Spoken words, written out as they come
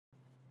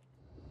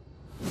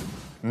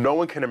No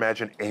one can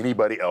imagine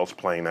anybody else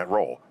playing that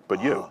role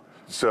but you.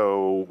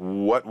 So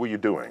what were you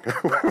doing?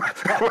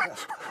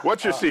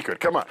 What's your secret?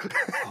 Come on.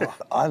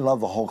 I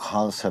love the whole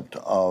concept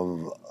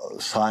of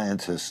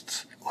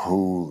scientists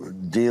who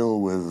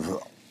deal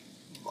with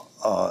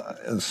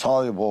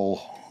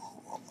insoluble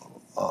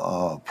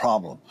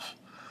problems.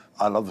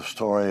 I love the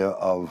story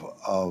of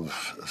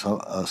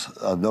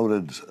a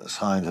noted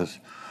scientist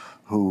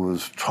who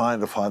was trying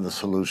to find the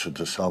solution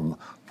to some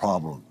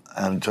problem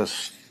and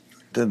just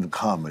didn't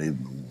come. And he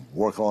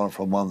worked on it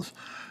for months.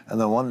 And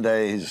then one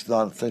day he's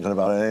not thinking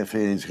about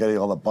anything, he's getting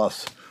on the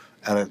bus,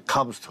 and it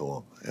comes to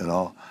him, you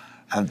know.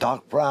 And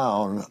Doc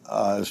Brown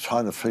is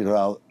trying to figure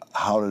out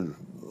how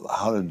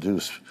to do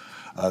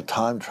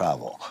time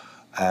travel.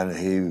 And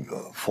he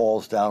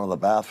falls down in the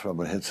bathroom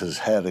and hits his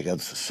head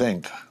against the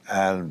sink,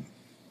 and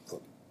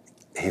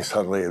he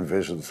suddenly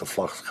envisions the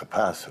flux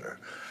capacitor.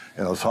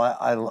 You know, so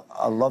I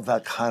love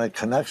that kind of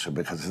connection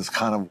because it's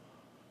kind of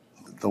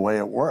the way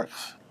it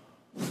works.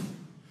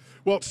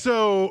 Well,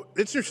 so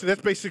it's interesting.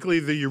 That's basically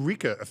the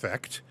Eureka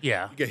effect.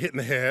 Yeah. You get hit in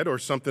the head or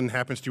something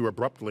happens to you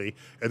abruptly,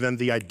 and then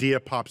the idea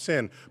pops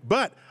in.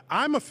 But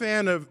I'm a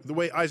fan of the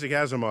way Isaac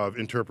Asimov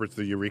interprets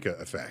the Eureka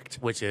effect.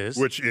 Which is?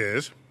 Which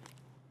is?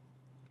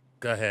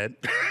 Go ahead.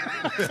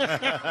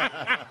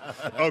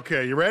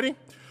 Okay, you ready?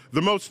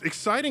 The most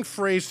exciting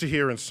phrase to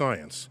hear in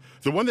science,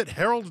 the one that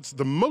heralds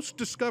the most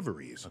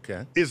discoveries,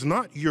 is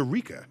not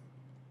Eureka,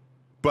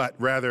 but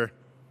rather,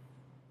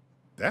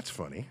 that's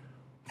funny.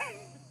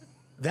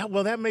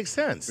 Well, that makes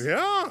sense.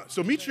 Yeah.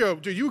 So,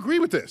 Michio, do you agree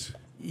with this?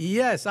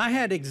 Yes, I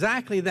had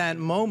exactly that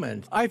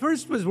moment. I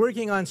first was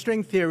working on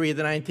string theory in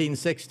the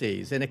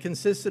 1960s, and it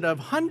consisted of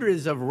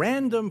hundreds of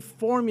random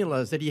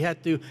formulas that you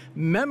had to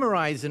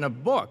memorize in a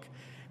book.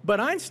 But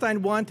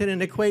Einstein wanted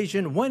an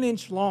equation 1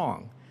 inch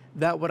long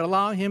that would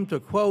allow him to,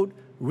 quote,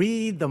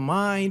 read the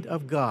mind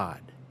of God.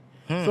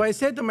 So I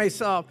said to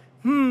myself,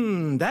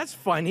 that's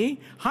funny.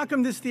 How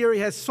come this theory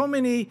has so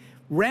many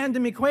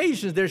random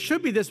equations? There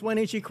should be this 1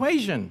 inch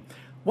equation.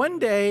 One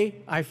day,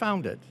 I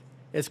found it.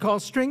 It's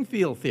called string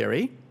field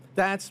theory.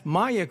 That's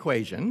my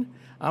equation.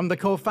 I'm the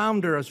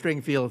co-founder of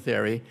string field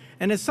theory,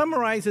 and it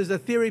summarizes a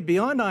theory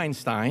beyond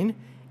Einstein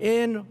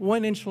in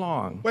 1 inch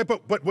long. Wait,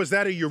 but was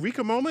that a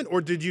Eureka moment, or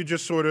did you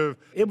just sort of...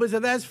 It was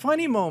that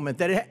funny moment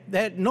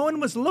that no one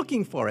was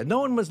looking for it.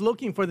 No one was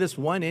looking for this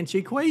 1 inch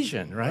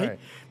equation, right?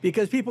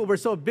 Because people were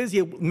so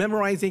busy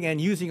memorizing and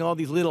using all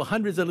these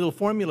hundreds of little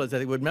formulas that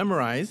they would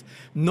memorize.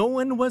 No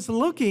one was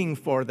looking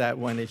for that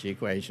 1 inch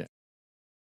equation.